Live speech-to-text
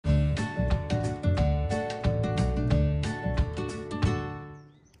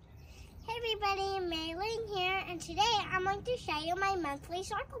going to show you my monthly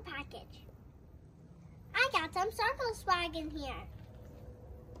Cirkul package. I got some Cirkul Swag in here.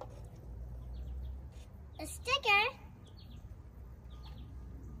 A sticker,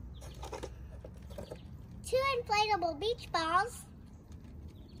 2 inflatable beach balls,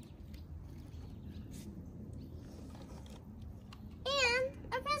 and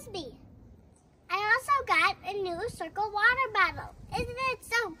a frisbee. I also got a new Cirkul water bottle. Isn't it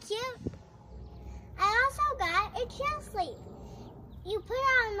so cute? I also got a chill sleeve. You put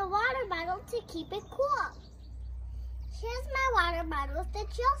it on the water bottle to keep it cool. Here's my water bottle with the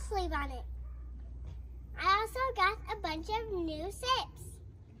chill sleeve on it. I also got a bunch of new sips.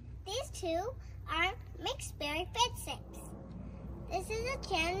 These 2 are Mixed Berry FitSips. This is a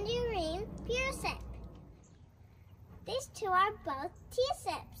Tangerine PureSip. These 2 are both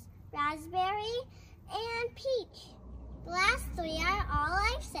TeaSips, raspberry and peach. The last 3 are all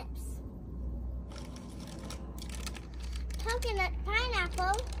LifeSips. Coconut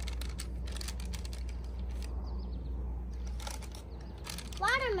pineapple,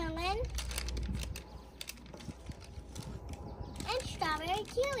 watermelon, and Strawberry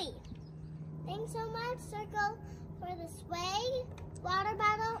Kiwi. Thanks so much, Cirkul, for the swag, water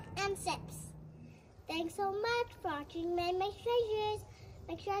bottle, and sips. Thanks so much for watching MeiMei's treasures.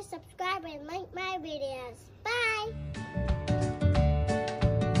 Make sure to subscribe and like my videos. Bye!